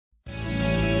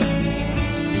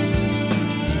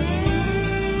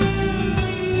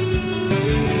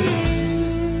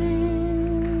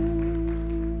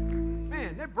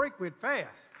went fast.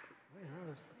 Man,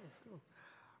 that's cool.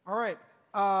 All right.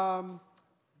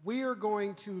 We are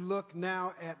going to look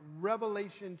now at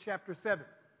Revelation chapter 7.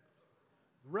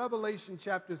 Revelation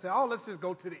chapter 7. Oh, let's just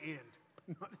go to the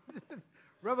end.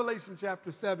 Revelation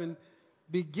chapter 7,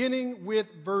 beginning with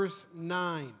verse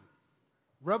 9.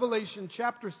 Revelation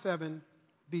chapter 7,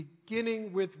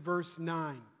 beginning with verse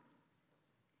 9.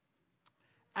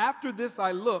 After this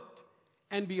I looked,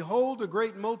 and behold, a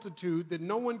great multitude that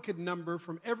no one could number,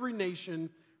 from every nation,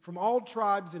 from all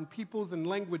tribes and peoples and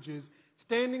languages,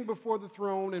 standing before the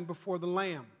throne and before the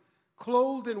Lamb,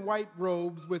 clothed in white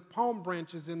robes with palm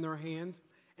branches in their hands,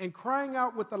 and crying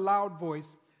out with a loud voice,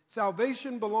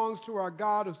 "Salvation belongs to our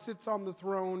God who sits on the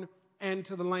throne and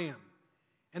to the Lamb."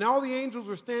 And all the angels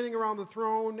were standing around the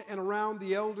throne and around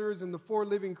the elders and the four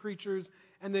living creatures,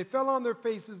 and they fell on their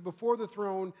faces before the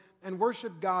throne and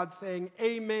worshiped God, saying,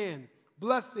 "Amen.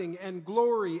 Blessing and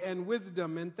glory and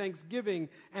wisdom and thanksgiving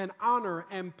and honor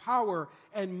and power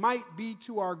and might be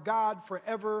to our God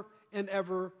forever and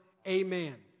ever.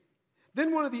 Amen."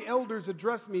 Then one of the elders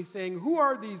addressed me, saying, "Who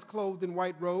are these clothed in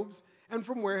white robes, and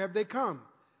from where have they come?"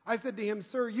 I said to him,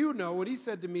 "Sir, you know." And he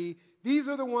said to me, "These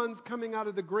are the ones coming out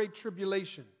of the great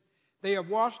tribulation. They have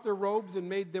washed their robes and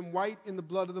made them white in the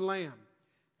blood of the Lamb.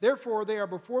 Therefore they are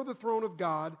before the throne of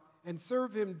God and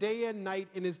serve him day and night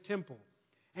in his temple.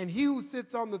 And he who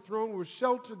sits on the throne will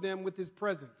shelter them with his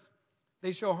presence.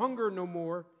 They shall hunger no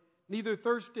more, neither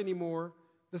thirst any more.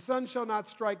 The sun shall not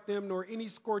strike them, nor any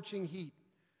scorching heat.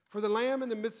 For the Lamb in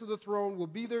the midst of the throne will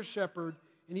be their shepherd,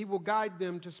 and he will guide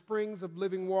them to springs of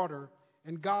living water,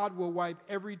 and God will wipe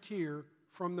every tear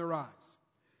from their eyes."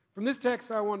 From this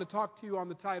text, I want to talk to you on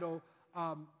the title,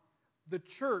 "The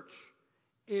Church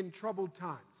in Troubled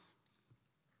Times."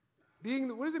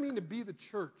 What does it mean to be the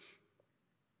church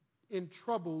in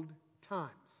troubled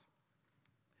times?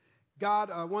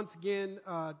 God, once again,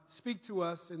 speak to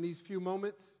us in these few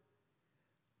moments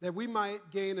that we might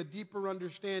gain a deeper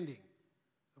understanding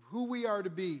of who we are to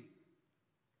be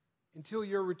until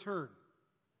your return.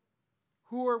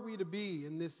 Who are we to be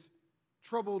in this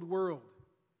troubled world?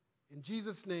 In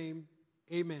Jesus' name,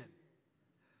 amen.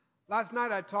 Last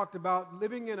night I talked about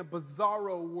living in a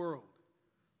bizarro world,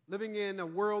 living in a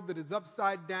world that is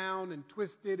upside down and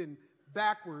twisted and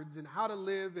backwards, and how to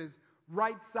live as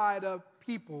right side up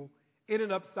people in an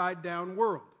upside down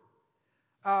world.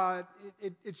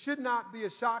 It should not be a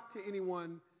shock to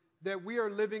anyone that we are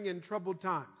living in troubled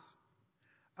times.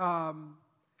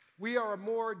 We are a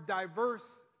more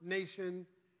diverse nation,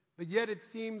 but yet it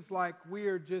seems like we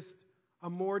are just a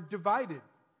more divided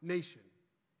nation,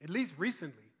 at least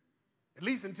recently, at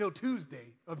least until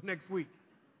Tuesday of next week.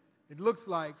 It looks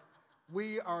like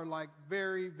we are like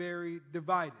very, very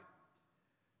divided.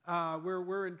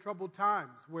 We're in troubled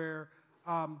times where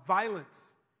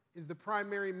violence is the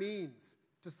primary means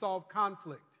to solve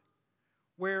conflict,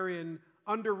 where in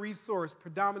under-resourced,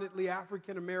 predominantly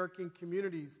African-American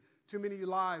communities, too many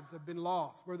lives have been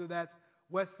lost, whether that's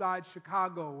West Side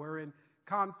Chicago or in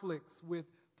conflicts with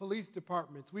police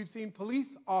departments. We've seen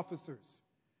police officers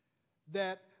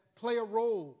that play a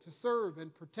role to serve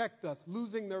and protect us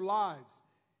losing their lives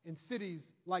in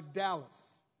cities like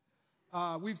Dallas.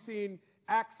 We've seen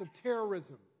acts of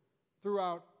terrorism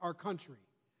throughout our country.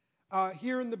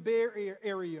 Here in the Bay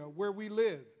Area where we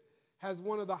live has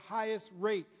one of the highest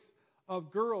rates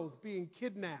of girls being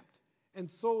kidnapped and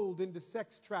sold into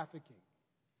sex trafficking.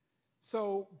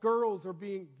 So girls are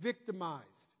being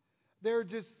victimized. There are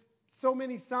just so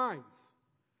many signs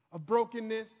of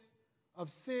brokenness, of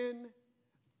sin,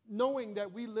 knowing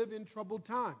that we live in troubled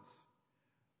times.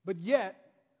 But yet,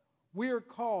 we are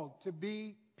called to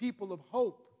be people of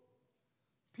hope,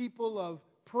 people of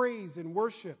praise and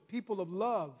worship, people of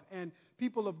love, and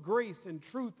people of grace and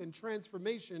truth and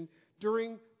transformation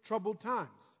during troubled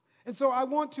times. And so I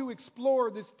want to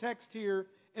explore this text here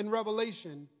in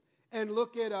Revelation and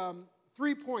look at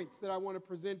 3 points that I want to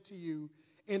present to you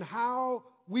in how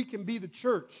we can be the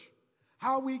church,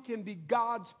 how we can be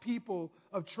God's people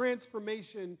of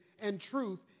transformation and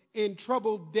truth in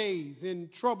troubled days, in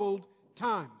troubled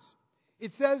times.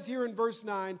 It says here in verse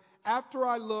 9,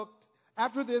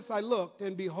 After this I looked,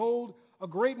 and behold, a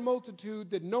great multitude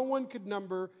that no one could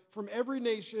number, from every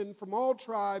nation, from all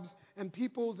tribes and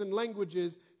peoples and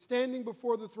languages, standing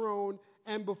before the throne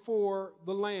and before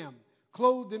the Lamb,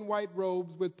 clothed in white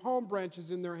robes with palm branches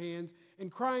in their hands,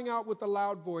 and crying out with a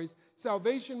loud voice,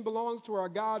 "Salvation belongs to our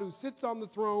God who sits on the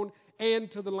throne and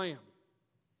to the Lamb."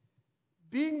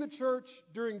 Being the church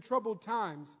during troubled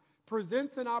times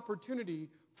presents an opportunity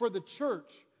for the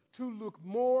church to look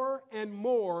more and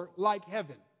more like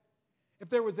heaven. If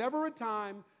there was ever a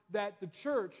time that the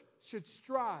church should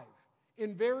strive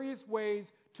in various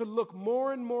ways to look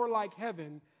more and more like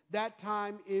heaven, that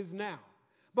time is now.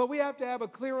 But we have to have a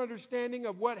clear understanding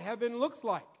of what heaven looks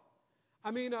like.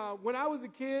 I mean, when I was a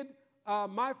kid,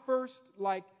 my first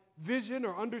vision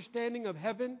or understanding of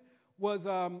heaven was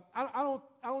I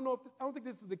don't think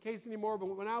this is the case anymore.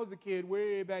 But when I was a kid,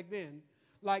 way back then,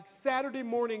 Saturday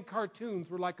morning cartoons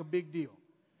were like a big deal.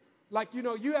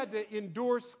 You had to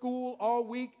endure school all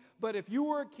week. But if you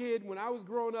were a kid when I was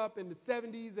growing up in the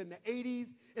 70s and the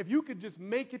 80s, if you could just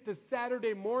make it to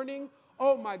Saturday morning,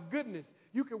 oh my goodness,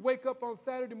 you could wake up on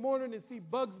Saturday morning and see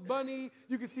Bugs Bunny.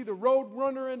 You could see the Road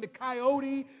Runner and the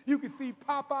Coyote. You could see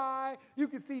Popeye. You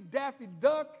could see Daffy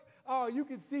Duck. You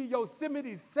could see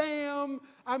Yosemite Sam.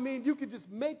 I mean, you could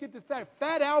just make it to Saturday.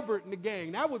 Fat Albert and the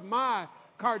gang. That was my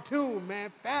cartoon,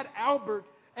 man. Fat Albert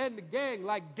and the gang,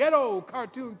 like ghetto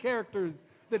cartoon characters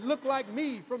that look like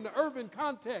me from the urban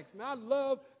context. Man, I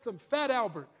love some Fat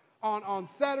Albert on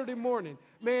Saturday morning.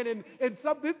 Man,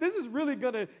 this is really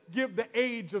going to give the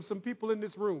age of some people in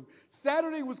this room.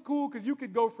 Saturday was cool because you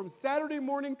could go from Saturday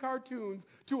morning cartoons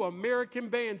to American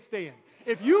Bandstand.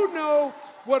 If you know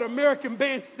what American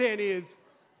Bandstand is,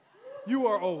 you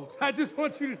are old. I just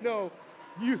want you to know,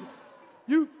 you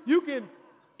can,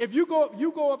 if you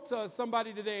go up to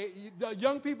somebody today, the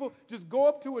young people, just go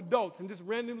up to adults and just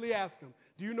randomly ask them,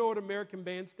 do you know what American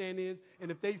Bandstand is?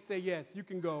 And if they say yes, you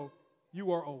can go,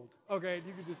 you are old. Okay,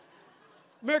 you can just,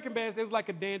 American Bandstand, it was like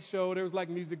a dance show. There was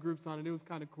music groups on it. It was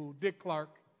kind of cool. Dick Clark.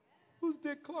 Who's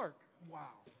Dick Clark? Wow,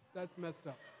 that's messed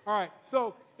up. All right,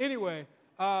 so anyway,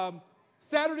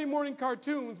 Saturday morning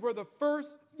cartoons were the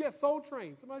first, Soul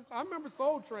Train. I remember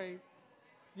Soul Train.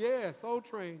 Yeah, Soul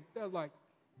Train. That was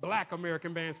Black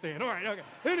American Bandstand. All right, okay.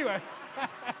 Anyway.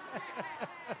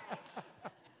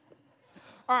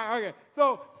 All right, okay.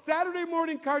 So Saturday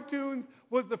morning cartoons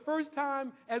was the first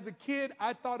time as a kid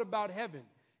I thought about heaven.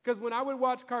 Because when I would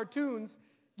watch cartoons,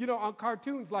 on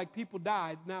cartoons, people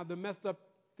died. Now, the messed up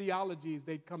theologies,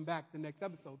 they'd come back the next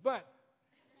episode. But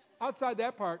outside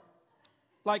that part,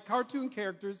 cartoon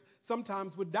characters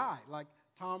sometimes would die, like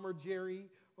Tom or Jerry,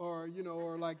 or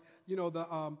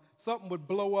something would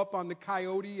blow up on the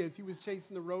Coyote as he was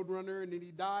chasing the Roadrunner, and then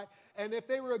he'd die. And if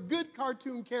they were a good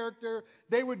cartoon character,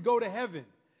 they would go to heaven.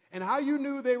 And how you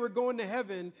knew they were going to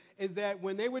heaven is that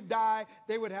when they would die,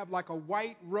 they would have a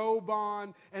white robe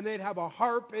on, and they'd have a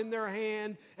harp in their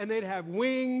hand, and they'd have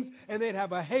wings, and they'd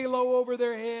have a halo over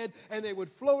their head, and they would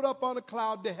float up on a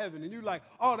cloud to heaven. And you're like,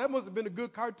 oh, that must have been a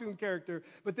good cartoon character.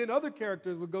 But then other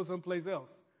characters would go someplace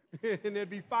else. And there'd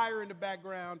be fire in the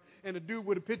background and a dude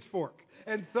with a pitchfork.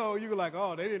 And so you were like,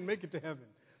 oh, they didn't make it to heaven.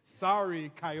 Sorry,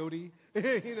 Coyote. You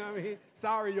know what I mean?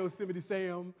 Sorry, Yosemite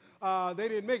Sam. They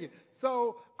didn't make it.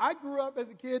 So I grew up as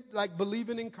a kid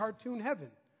believing in cartoon heaven.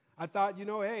 I thought,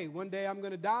 hey, one day I'm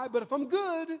going to die, but if I'm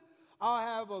good, I'll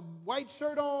have a white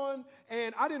shirt on.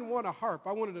 And I didn't want a harp.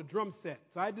 I wanted a drum set.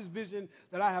 So I had this vision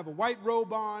that I have a white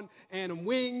robe on and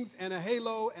wings and a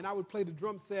halo, and I would play the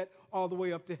drum set all the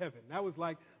way up to heaven. That was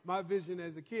my vision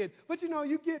as a kid. But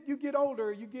you get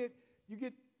older, you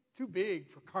get too big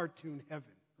for cartoon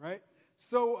heaven, right?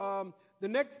 So the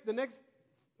next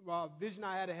vision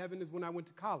I had of heaven is when I went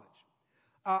to college.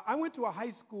 I went to a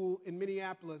high school in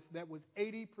Minneapolis that was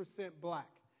 80% black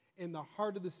in the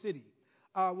heart of the city.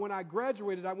 When I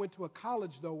graduated, I went to a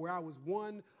college, though, where I was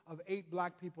one of 8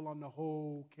 black people on the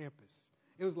whole campus.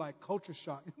 It was like culture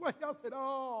shock. Y'all said,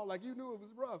 oh, you knew it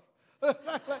was rough. I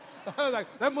was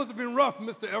that must have been rough,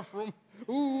 Mr. Ephraim.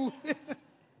 Ooh.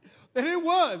 And it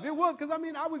was, because,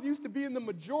 I was used to being the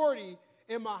majority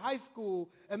in my high school,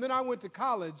 and then I went to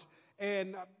college,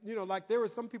 and, there were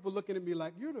some people looking at me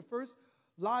like, you're the first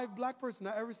live black person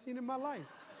I ever seen in my life.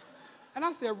 And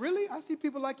I said, really? I see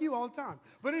people like you all the time.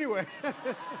 But anyway,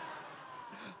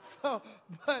 so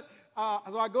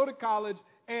I go to college,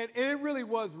 and it really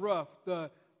was rough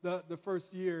the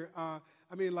first year.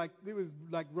 It was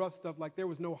rough stuff, there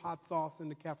was no hot sauce in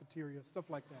the cafeteria, stuff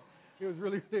like that. It was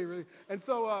really, really, really. And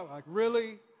so,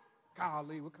 really?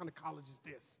 Golly, what kind of college is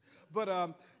this?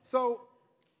 But so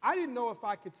I didn't know if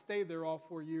I could stay there all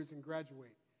 4 years and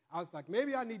graduate. I was like,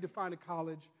 maybe I need to find a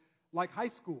college like high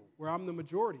school where I'm the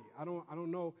majority. I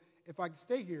don't know if I can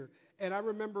stay here. And I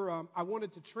remember I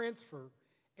wanted to transfer,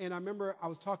 and I remember I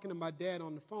was talking to my dad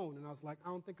on the phone, and I was like, I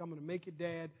don't think I'm going to make it,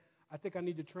 Dad. I think I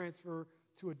need to transfer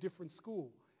to a different school.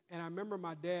 And I remember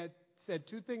my dad said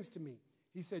 2 things to me.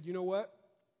 He said, you know what?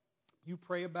 You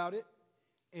pray about it.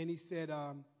 And he said,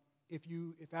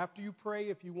 if after you pray,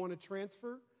 if you want to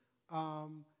transfer,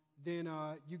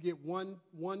 then you get one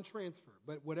transfer.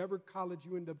 But whatever college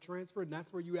you end up transferring,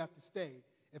 that's where you have to stay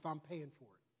if I'm paying for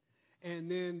it.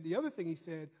 And then the other thing he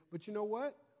said, but you know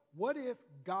what? what if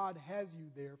God has you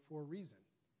there for a reason?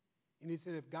 And he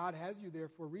said, if God has you there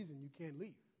for a reason, you can't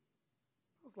leave.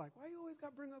 I was like, why you always got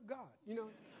to bring up God? You know,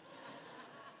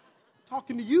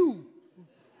 talking to you.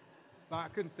 But I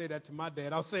couldn't say that to my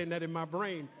dad. I was saying that in my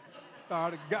brain.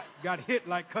 I got hit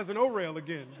like Cousin O'Rail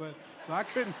again. But so I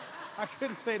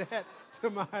couldn't say that to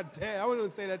my dad. I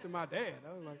wouldn't say that to my dad.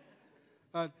 I was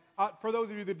like, for those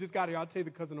of you that just got here, I'll tell you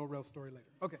the Cousin O'Rail story later.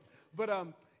 Okay. But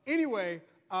anyway,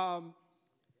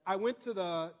 I went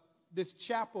to this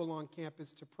chapel on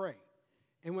campus to pray.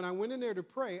 And when I went in there to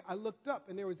pray, I looked up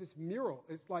and there was this mural.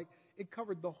 It's like it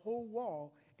covered the whole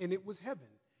wall and it was heaven.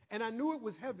 And I knew it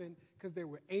was heaven because there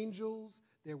were angels,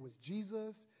 there was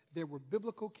Jesus, there were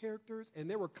biblical characters, and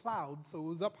there were clouds, so it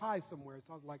was up high somewhere.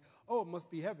 So I was like, oh, it must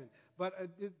be heaven. But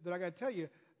I got to tell you,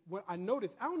 what I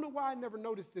noticed, I don't know why I never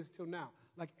noticed this till now.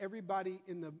 Like everybody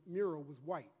in the mural was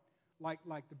white. Like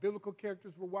the biblical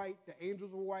characters were white, the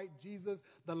angels were white, Jesus,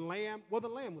 the lamb. Well, the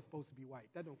lamb was supposed to be white.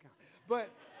 That don't count. But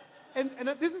and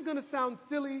this is going to sound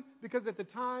silly because at the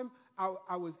time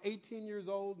I was 18 years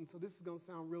old, and so this is going to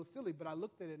sound real silly. But I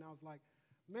looked at it and I was like,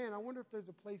 man, I wonder if there's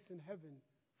a place in heaven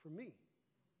for me.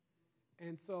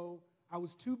 And so I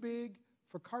was too big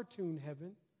for cartoon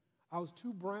heaven. I was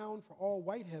too brown for all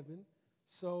white heaven.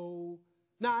 So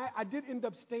now I did end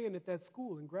up staying at that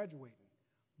school and graduating.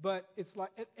 But it's like,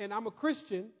 and I'm a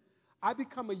Christian. I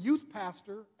become a youth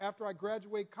pastor after I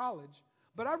graduate college.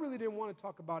 But I really didn't want to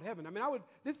talk about heaven. I mean,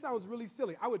 this sounds really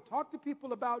silly. I would talk to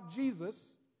people about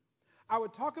Jesus. I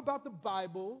would talk about the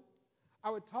Bible. I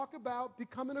would talk about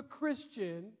becoming a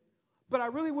Christian. But I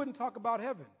really wouldn't talk about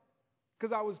heaven.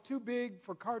 Because I was too big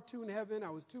for cartoon heaven. I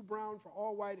was too brown for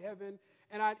all white heaven.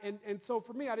 And so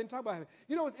for me, I didn't talk about heaven.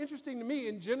 You know what's interesting to me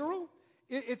in general?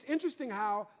 It's interesting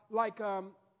how, like,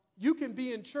 you can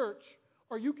be in church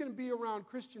or you can be around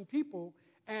Christian people,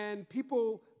 and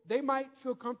people, they might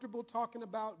feel comfortable talking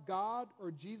about God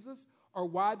or Jesus or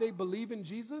why they believe in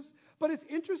Jesus. But it's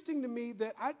interesting to me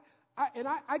that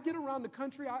I get around the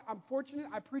country. I'm fortunate.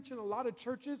 I preach in a lot of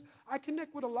churches. I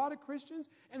connect with a lot of Christians.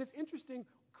 And it's interesting,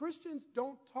 Christians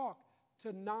don't talk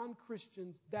to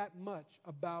non-Christians that much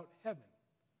about heaven,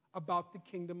 about the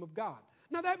kingdom of God.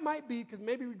 Now, that might be because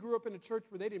maybe we grew up in a church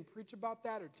where they didn't preach about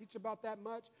that or teach about that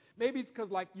much. Maybe it's because,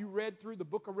 like, you read through the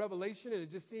book of Revelation and it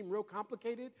just seemed real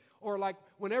complicated. Or, like,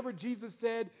 whenever Jesus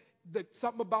said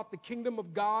something about the kingdom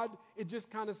of God, it just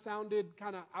kind of sounded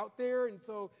kind of out there. And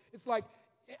so it's like,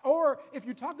 or if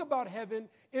you talk about heaven,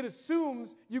 it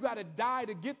assumes you got to die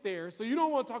to get there. So you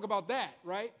don't want to talk about that,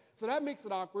 right? So that makes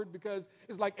it awkward because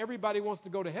it's like everybody wants to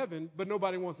go to heaven, but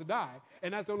nobody wants to die.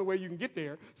 And that's the only way you can get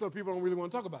there. So people don't really want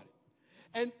to talk about it.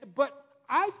 But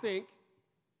I think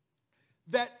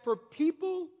that for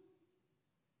people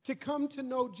to come to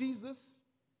know Jesus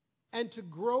and to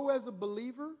grow as a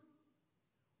believer,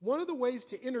 one of the ways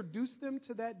to introduce them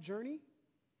to that journey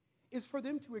is for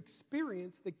them to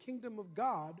experience the kingdom of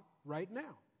God right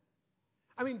now.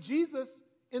 I mean, Jesus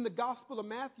in the Gospel of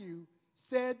Matthew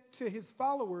said to his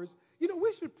followers, you know,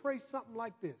 we should pray something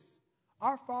like this.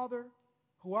 Our Father,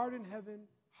 who art in heaven,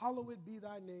 hallowed be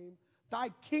thy name. Thy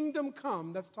kingdom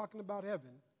come, that's talking about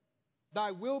heaven.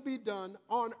 Thy will be done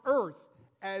on earth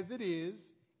as it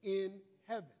is in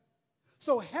heaven.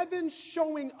 So heaven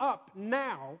showing up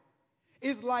now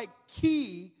is like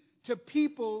key to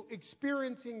people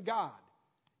experiencing God.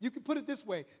 You can put it this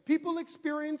way. People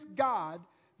experience God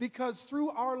because through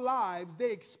our lives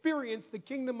they experience the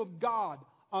kingdom of God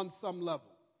on some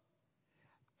level.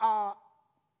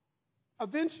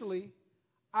 Eventually,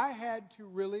 I had to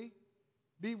really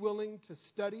be willing to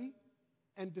study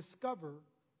and discover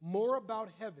more about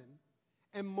heaven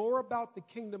and more about the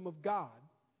kingdom of God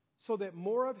so that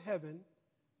more of heaven,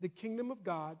 the kingdom of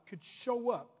God, could show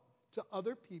up to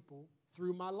other people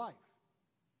through my life.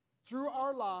 Through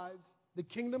our lives, the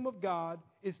kingdom of God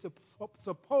is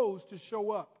supposed to show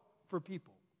up for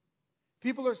people.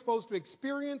 People are supposed to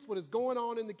experience what is going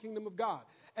on in the kingdom of God.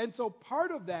 And so part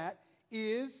of that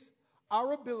is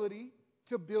our ability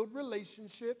to build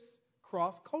relationships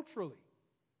cross-culturally,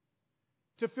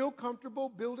 to feel comfortable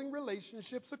building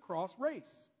relationships across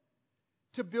race,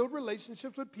 to build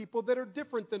relationships with people that are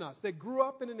different than us, that grew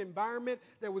up in an environment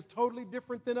that was totally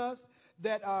different than us,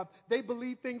 that they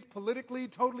believe things politically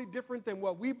totally different than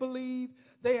what we believe.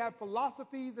 They have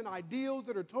philosophies and ideals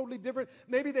that are totally different.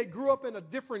 Maybe they grew up in a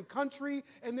different country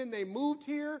and then they moved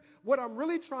here. What I'm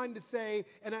really trying to say,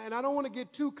 and I don't want to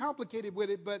get too complicated with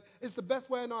it, but it's the best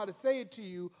way I know how to say it to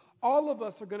you, all of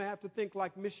us are going to have to think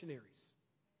like missionaries.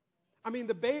 I mean,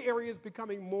 the Bay Area is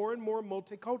becoming more and more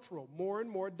multicultural, more and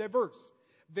more diverse.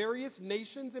 Various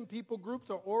nations and people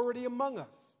groups are already among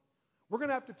us. We're going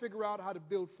to have to figure out how to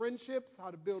build friendships,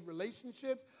 how to build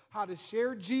relationships, how to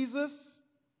share Jesus,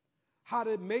 how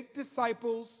to make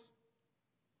disciples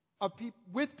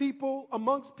with people,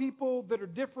 amongst people that are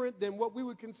different than what we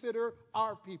would consider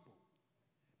our people.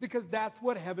 Because that's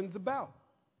what heaven's about.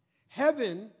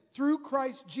 Heaven, through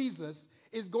Christ Jesus,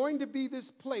 is going to be this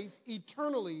place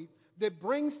eternally that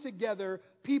brings together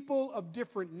people of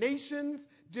different nations,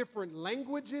 different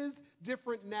languages,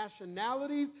 different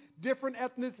nationalities, different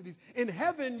ethnicities. In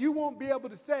heaven, you won't be able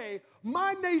to say,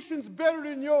 my nation's better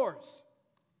than yours.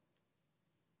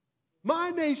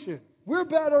 My nation, we're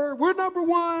better, we're number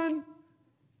one.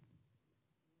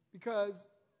 Because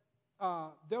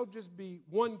there'll just be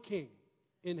one king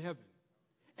in heaven,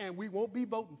 and we won't be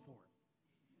voting for him.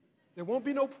 There won't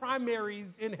be no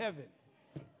primaries in heaven.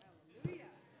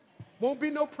 Won't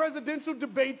be no presidential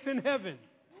debates in heaven.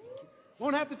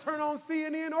 Won't have to turn on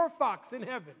CNN or Fox in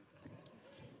heaven.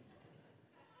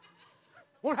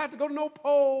 Won't have to go to no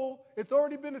poll. It's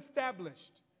already been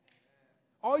established.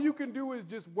 All you can do is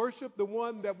just worship the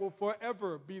one that will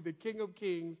forever be the King of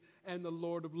Kings and the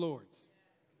Lord of Lords.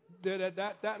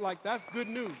 That's good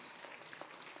news.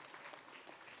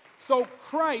 So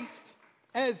Christ,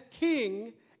 as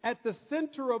King at the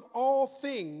center of all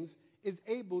things, is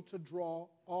able to draw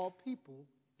all people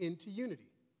into unity.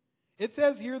 It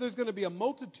says here there's going to be a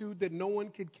multitude that no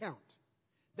one could count.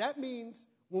 That means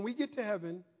when we get to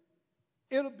heaven,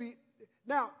 it'll be...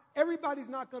 Now, everybody's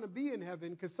not going to be in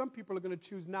heaven because some people are going to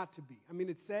choose not to be. I mean,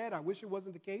 it's sad. I wish it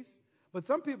wasn't the case. But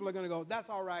some people are going to go,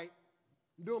 that's all right.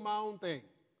 I'm doing my own thing.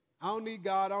 I don't need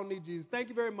God. I don't need Jesus. Thank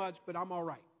you very much, but I'm all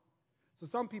right. So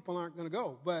some people aren't going to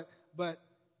go. But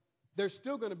there's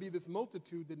still going to be this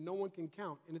multitude that no one can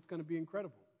count, and it's going to be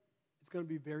incredible. It's going to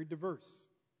be very diverse.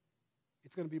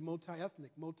 It's going to be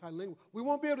multi-ethnic, multilingual. We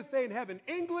won't be able to say in heaven,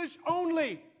 English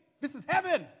only. This is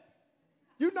heaven.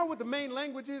 You know what the main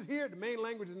language is here? The main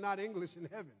language is not English in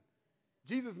heaven.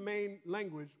 Jesus' main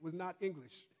language was not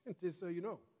English, just so you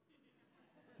know.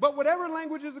 But whatever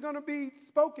languages are going to be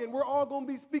spoken, we're all going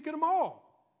to be speaking them all.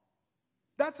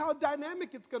 That's how dynamic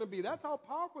it's going to be. That's how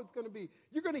powerful it's going to be.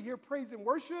 You're going to hear praise and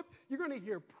worship. You're going to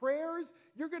hear prayers.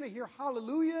 You're going to hear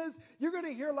hallelujahs. You're going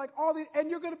to hear like all the, and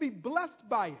you're going to be blessed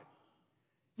by it.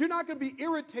 You're not going to be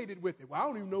irritated with it. Well, I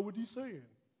don't even know what he's saying.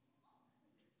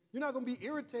 You're not going to be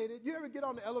irritated. You ever get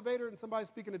on the elevator and somebody's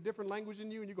speaking a different language than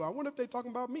you, and you go, I wonder if they're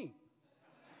talking about me.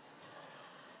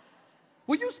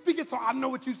 Well, you speak it so I know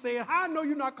what you're saying. How I know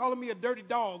you're not calling me a dirty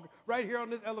dog right here on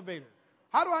this elevator?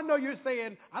 How do I know you're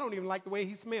saying, I don't even like the way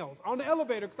he smells on the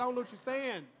elevator because I don't know what you're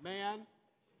saying, man?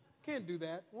 Can't do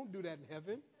that. Won't do that in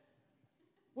heaven.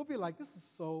 We'll be like, this is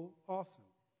so awesome.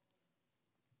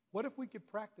 What if we could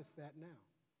practice that now?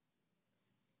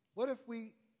 What if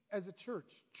we, as a church,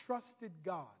 trusted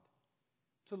God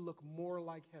to look more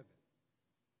like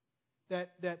heaven?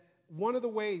 That one of the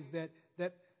ways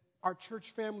that our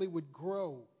church family would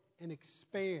grow and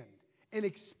expand and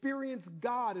experience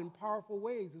God in powerful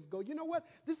ways is go, you know what?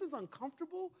 This is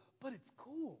uncomfortable, but it's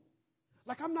cool.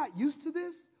 Like, I'm not used to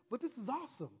this, but this is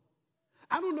awesome.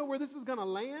 I don't know where this is going to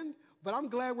land, but I'm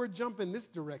glad we're jumping this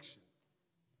direction.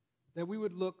 That we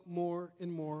would look more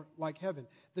and more like heaven.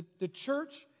 The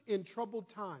church in troubled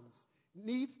times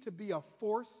needs to be a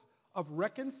force of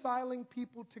reconciling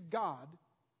people to God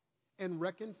and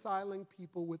reconciling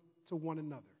people to one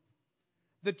another.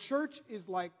 The church is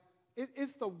like,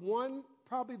 it's the one,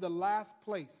 probably the last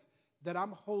place that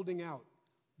I'm holding out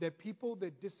that people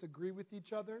that disagree with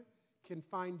each other can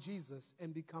find Jesus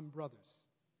and become brothers,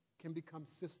 can become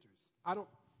sisters. I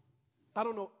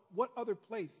don't know what other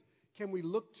place can we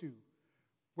look to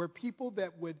where people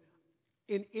that would,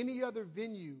 in any other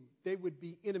venue, they would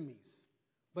be enemies,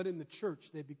 but in the church,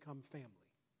 they become family.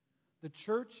 The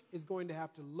church is going to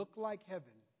have to look like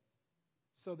heaven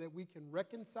so that we can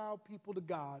reconcile people to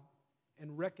God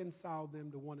and reconcile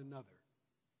them to one another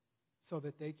so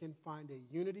that they can find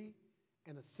a unity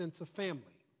and a sense of family.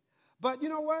 But you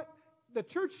know what? The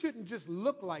church shouldn't just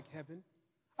look like heaven.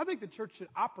 I think the church should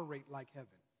operate like heaven.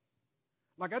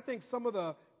 Like, I think some of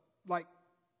the,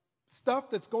 stuff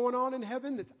that's going on in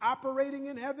heaven, that's operating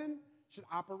in heaven, should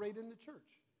operate in the church.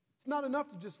 It's not enough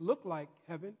to just look like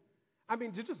heaven. I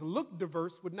mean, to just look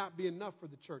diverse would not be enough for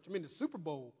the church. I mean, the Super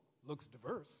Bowl looks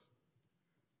diverse.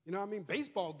 You know what I mean?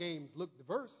 Baseball games look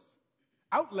diverse.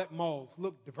 Outlet malls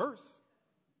look diverse.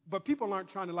 But people aren't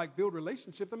trying to, build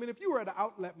relationships. I mean, if you were at an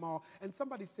outlet mall and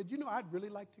somebody said, I'd really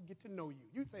like to get to know you,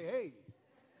 you'd say, hey,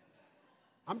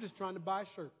 I'm just trying to buy a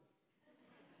shirt.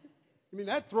 I mean,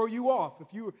 that'd throw you off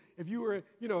if you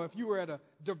were at a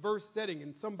diverse setting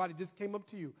and somebody just came up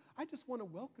to you. I just want to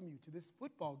welcome you to this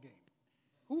football game.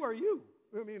 Who are you?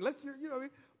 I mean, unless you're,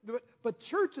 but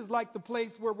church is like the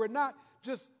place where we're not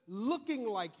just looking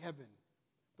like heaven,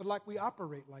 but like we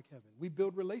operate like heaven. We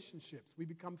build relationships. We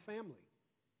become family.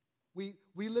 We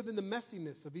live in the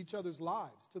messiness of each other's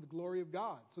lives to the glory of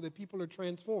God so that people are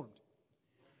transformed.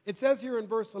 It says here in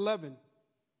verse 11,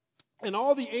 and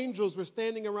all the angels were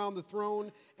standing around the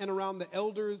throne and around the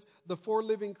elders, the four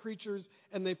living creatures,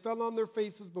 and they fell on their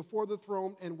faces before the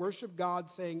throne and worshiped God,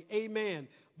 saying, Amen.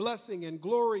 Blessing and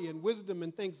glory and wisdom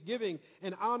and thanksgiving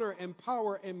and honor and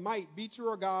power and might be to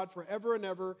our God forever and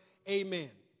ever.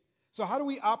 Amen. So how do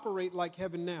we operate like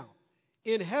heaven now?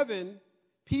 In heaven,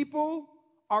 people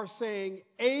are saying,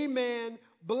 Amen,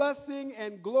 blessing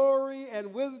and glory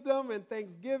and wisdom and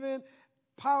thanksgiving,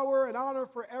 power and honor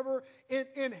forever.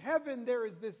 In heaven, there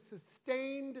is this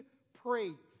sustained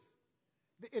praise.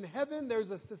 In heaven,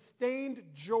 there's a sustained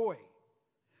joy.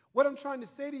 What I'm trying to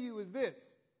say to you is this.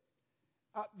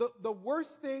 The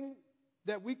worst thing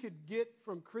that we could get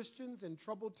from Christians in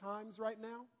troubled times right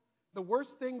now, the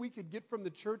worst thing we could get from the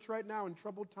church right now in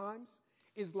troubled times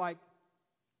is like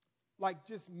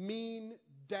just mean,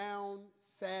 down,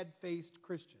 sad-faced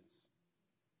Christians.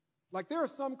 Like there are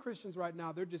some Christians right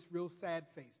now, they're just real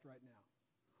sad-faced right now.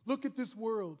 Look at this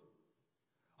world.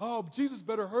 Oh, Jesus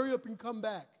better hurry up and come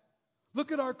back.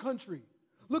 Look at our country.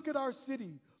 Look at our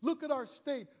city. Look at our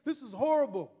state. This is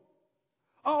horrible.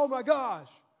 Oh my gosh,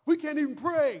 we can't even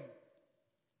pray.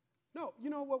 No,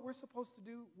 you know what we're supposed to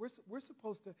do? We're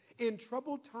supposed to, in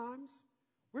troubled times,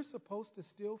 we're supposed to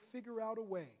still figure out a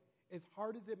way, as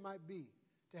hard as it might be,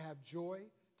 to have joy,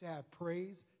 to have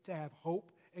praise, to have hope,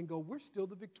 and go, we're still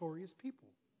the victorious people.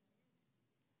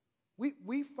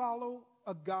 We follow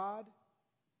a God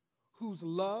whose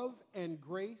love and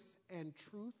grace and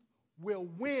truth will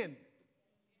win.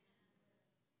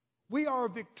 We are a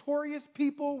victorious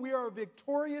people. We are a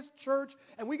victorious church,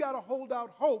 and we got to hold out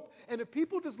hope. And if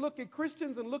people just look at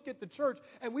Christians and look at the church,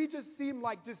 and we just seem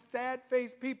like just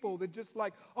sad-faced people that just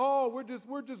like, oh, we're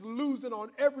just losing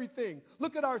on everything.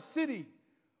 Look at our city.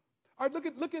 All right,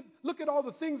 look at all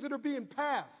the things that are being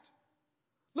passed.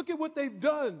 Look at what they've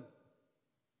done.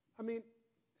 I mean,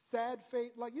 sad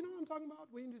face, like, you know what I'm talking about?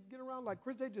 When you just get around like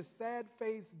Christians, they just sad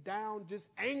face, down, just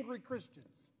angry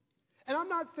Christians. And I'm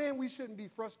not saying we shouldn't be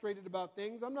frustrated about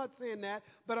things. I'm not saying that.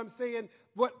 But I'm saying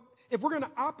if we're going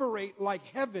to operate like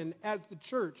heaven as the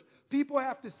church, people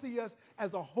have to see us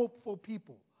as a hopeful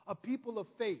people, a people of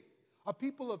faith, a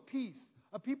people of peace,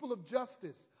 a people of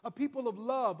justice, a people of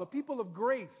love, a people of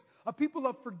grace, a people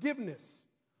of forgiveness,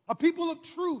 a people of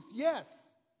truth, yes.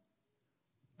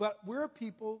 But we're a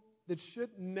people that should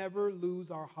never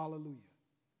lose our hallelujah.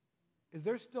 Is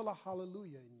there still a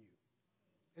hallelujah in you?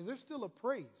 Is there still a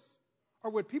praise? Or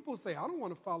would people say, I don't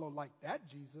want to follow like that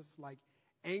Jesus, like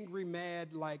angry,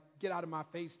 mad, like get out of my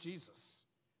face Jesus.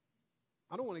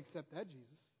 I don't want to accept that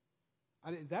Jesus.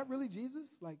 Is that really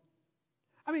Jesus?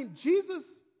 Jesus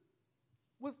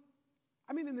was,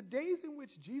 in the days in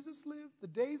which Jesus lived, the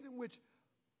days in which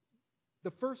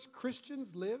the first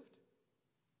Christians lived,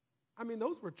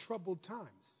 those were troubled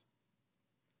times.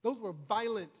 Those were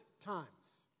violent times.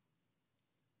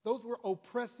 Those were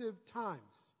oppressive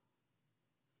times.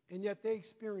 And yet they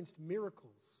experienced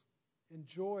miracles and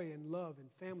joy and love and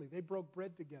family. They broke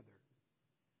bread together.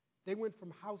 They went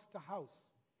from house to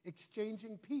house,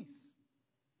 exchanging peace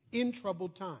in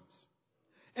troubled times.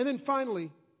 And then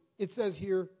finally, it says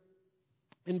here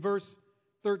in verse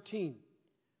 13,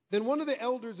 then one of the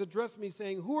elders addressed me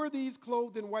saying, who are these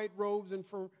clothed in white robes and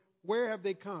from where have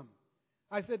they come?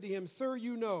 I said to him, sir,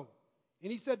 you know.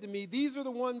 And he said to me, these are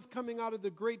the ones coming out of the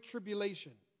great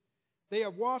tribulation. They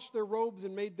have washed their robes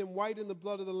and made them white in the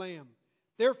blood of the Lamb.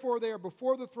 Therefore they are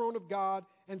before the throne of God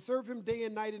and serve him day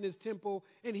and night in his temple,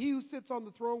 and he who sits on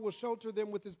the throne will shelter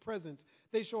them with his presence.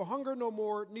 They shall hunger no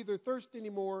more, neither thirst any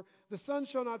more. The sun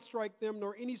shall not strike them,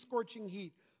 nor any scorching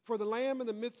heat. For the Lamb in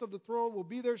the midst of the throne will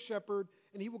be their shepherd,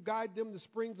 and he will guide them to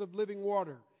springs of living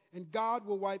water. And God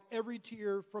will wipe every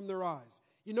tear from their eyes.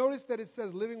 You notice that it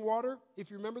says living water.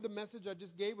 If you remember the message I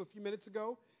just gave a few minutes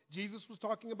ago, Jesus was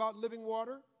talking about living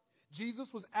water.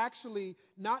 Jesus was actually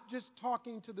not just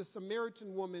talking to the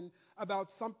Samaritan woman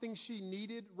about something she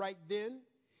needed right then.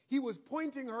 He was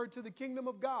pointing her to the kingdom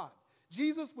of God.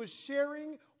 Jesus was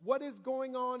sharing what is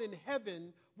going on in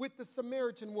heaven with the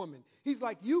Samaritan woman. He's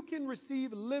like, you can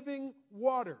receive living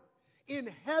water. In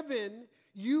heaven,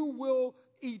 you will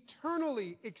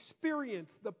eternally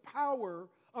experience the power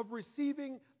of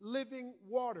receiving living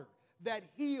water that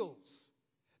heals,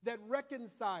 that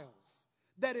reconciles,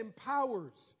 that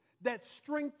empowers, that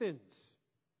strengthens.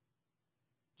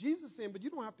 Jesus is saying, but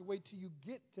you don't have to wait till you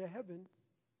get to heaven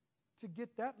to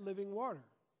get that living water.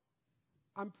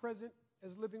 I'm present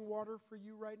as living water for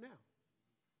you right now.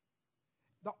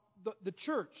 The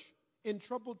church in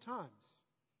troubled times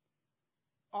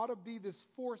ought to be this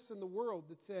force in the world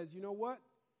that says, you know what?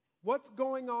 What's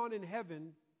going on in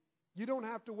heaven, you don't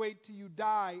have to wait till you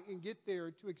die and get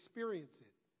there to experience it.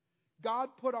 God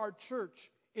put our church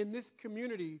in this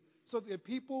community so that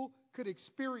people could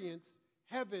experience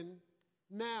heaven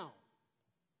now.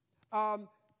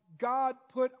 God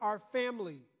put our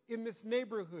family in this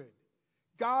neighborhood.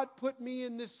 God put me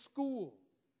in this school.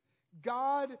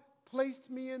 God placed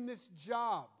me in this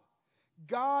job.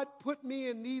 God put me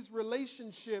in these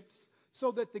relationships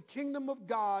so that the kingdom of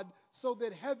God, so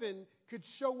that heaven could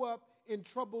show up in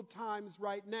troubled times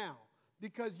right now.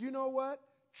 Because you know what?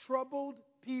 Troubled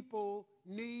people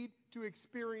need to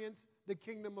experience the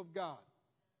kingdom of God.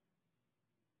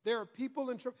 There are people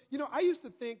in trouble. You know, I used to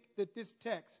think that this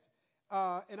text,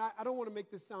 and I don't want to make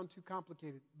this sound too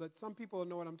complicated, but some people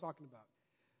know what I'm talking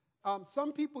about.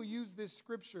 Some people use this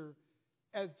scripture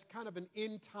as kind of an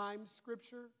end time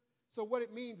scripture. So what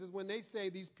it means is when they say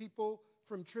these people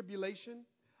from tribulation,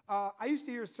 I used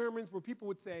to hear sermons where people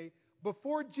would say,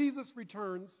 before Jesus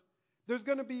returns, there's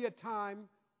going to be a time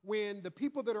when the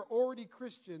people that are already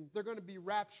Christian, they're going to be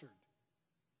raptured.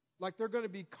 Like they're going to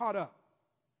be caught up.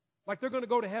 Like they're going to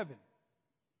go to heaven.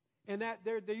 And that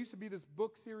there used to be this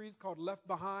book series called Left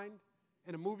Behind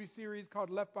and a movie series called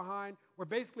Left Behind where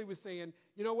basically was saying,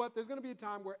 you know what, there's going to be a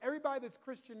time where everybody that's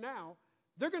Christian now,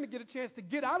 they're going to get a chance to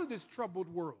get out of this troubled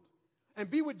world and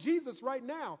be with Jesus right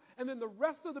now. And then the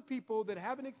rest of the people that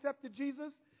haven't accepted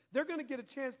Jesus, they're going to get a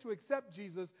chance to accept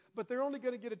Jesus, but they're only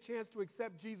going to get a chance to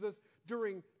accept Jesus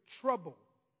during trouble,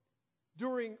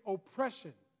 during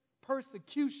oppression,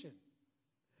 persecution.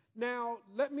 Now,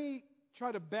 let me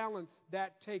try to balance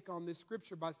that take on this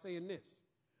scripture by saying this.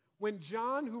 When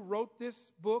John, who wrote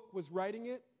this book, was writing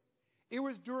it, it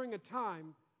was during a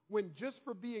time when just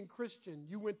for being Christian,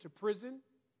 you went to prison,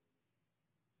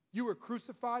 you were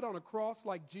crucified on a cross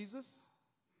like Jesus,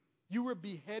 you were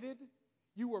beheaded,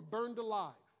 you were burned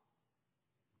alive.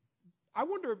 I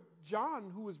wonder if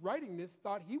John, who was writing this,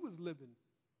 thought he was living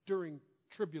during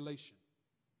tribulation.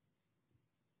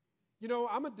 You know,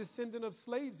 I'm a descendant of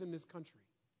slaves in this country.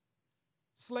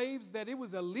 Slaves that it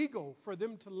was illegal for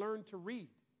them to learn to read.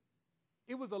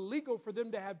 It was illegal for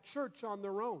them to have church on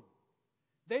their own.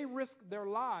 They risked their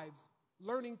lives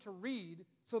learning to read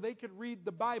so they could read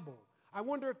the Bible. I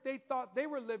wonder if they thought they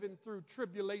were living through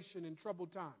tribulation and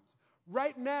troubled times.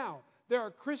 Right now, there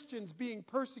are Christians being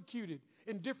persecuted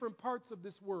in different parts of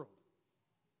this world.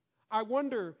 I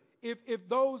wonder if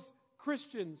those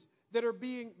Christians that are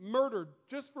being murdered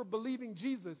just for believing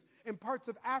Jesus in parts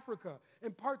of Africa,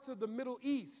 in parts of the Middle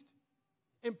East,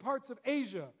 in parts of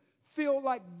Asia, feel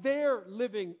like they're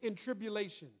living in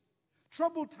tribulation.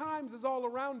 Troubled times is all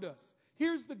around us.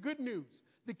 Here's the good news.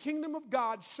 The kingdom of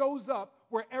God shows up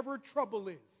wherever trouble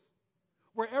is.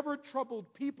 Wherever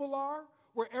troubled people are,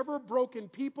 wherever broken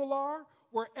people are,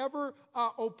 wherever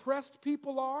oppressed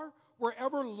people are,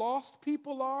 wherever lost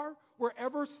people are,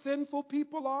 wherever sinful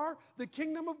people are, the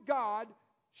kingdom of God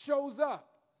shows up.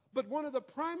 But one of the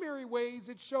primary ways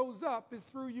it shows up is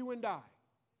through you and I.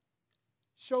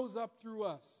 Shows up through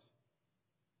us.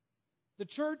 The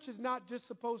church is not just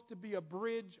supposed to be a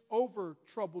bridge over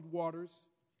troubled waters.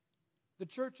 The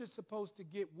church is supposed to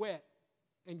get wet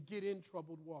and get in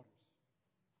troubled waters.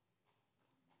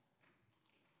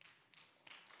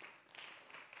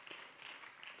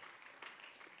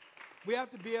 We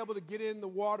have to be able to get in the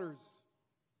waters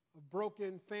of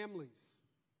broken families,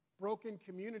 broken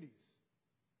communities.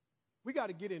 We got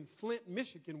to get in Flint,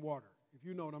 Michigan water, if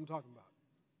you know what I'm talking about.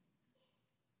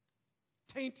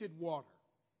 Tainted water,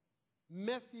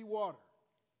 messy water.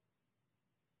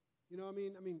 You know what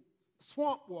I mean?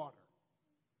 Swamp water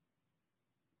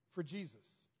for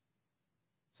Jesus,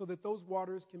 so that those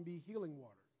waters can be healing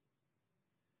water.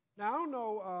 Now, I don't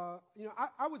know,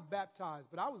 I was baptized,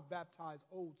 but I was baptized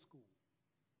old school.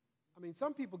 I mean,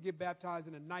 some people get baptized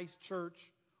in a nice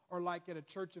church or like at a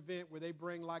church event where they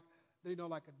bring like a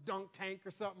dunk tank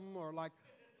or something or like,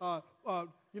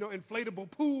 inflatable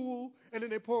pool, and then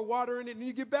they pour water in it and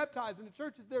you get baptized and the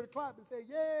church is there to clap and say,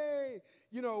 yay.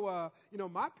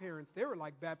 My parents, they were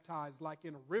like baptized like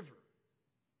in a river.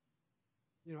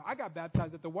 I got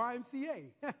baptized at the YMCA.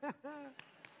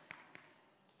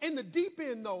 In the deep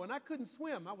end, though, and I couldn't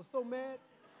swim. I was so mad.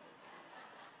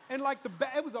 And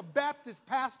it was a Baptist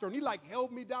pastor, and he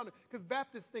held me down because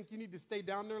Baptists think you need to stay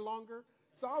down there longer.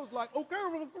 So I was like, okay,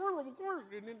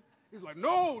 and then he's like,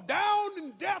 no, down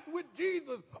in death with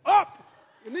Jesus, up.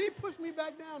 And then he pushed me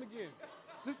back down again,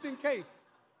 just in case.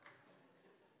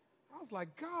 I was like,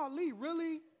 golly,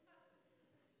 really?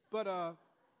 But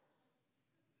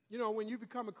You know, when you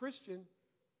become a Christian,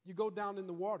 you go down in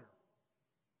the water.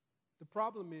 The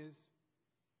problem is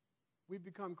we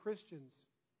become Christians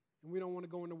and we don't want to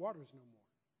go in the waters no more.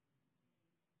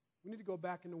 We need to go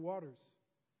back in the waters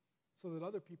so that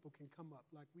other people can come up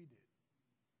like we did.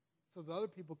 So that other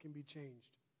people can be changed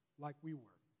like we were.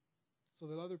 So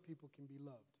that other people can be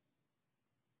loved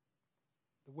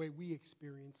the way we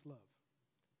experience love.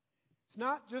 It's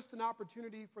not just an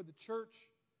opportunity for the church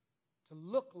to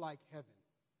look like heaven.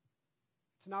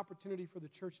 It's an opportunity for the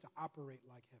church to operate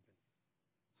like heaven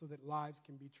so that lives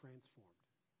can be transformed.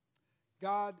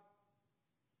 God,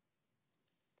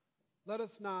 let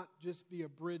us not just be a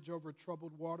bridge over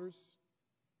troubled waters.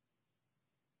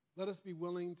 Let us be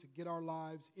willing to get our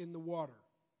lives in the water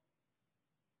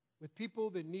with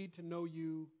people that need to know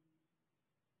you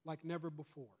like never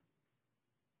before.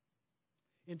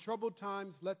 In troubled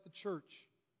times, let the church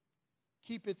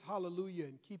keep its hallelujah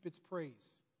and keep its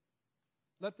praise.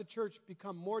 Let the church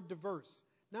become more diverse,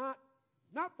 not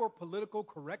for political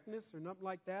correctness or nothing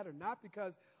like that, or not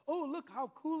because, oh, look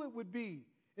how cool it would be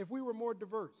if we were more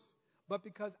diverse, but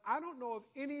because I don't know of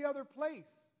any other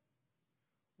place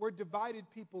where divided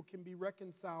people can be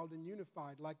reconciled and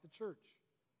unified like the church.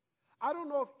 I don't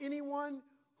know of anyone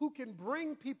who can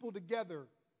bring people together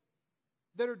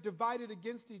that are divided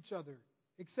against each other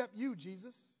except you,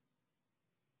 Jesus.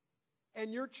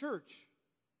 And your church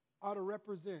ought to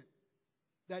represent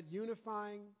that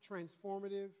unifying,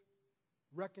 transformative,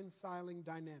 reconciling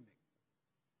dynamic.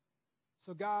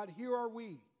 So God, here are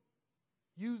we.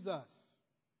 Use us.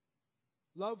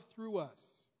 Love through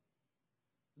us.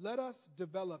 Let us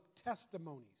develop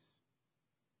testimonies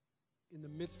in the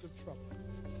midst of trouble.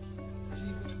 In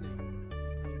Jesus' name.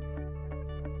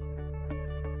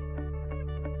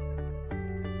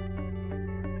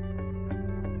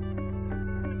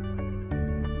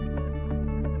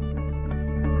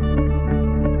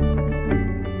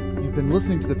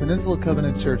 Listening to the Peninsula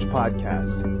Covenant Church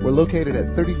podcast. We're located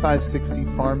at 3560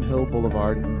 Farm Hill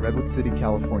Boulevard in Redwood City,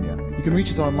 California. You can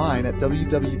reach us online at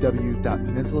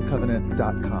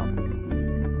www.peninsulacovenant.com.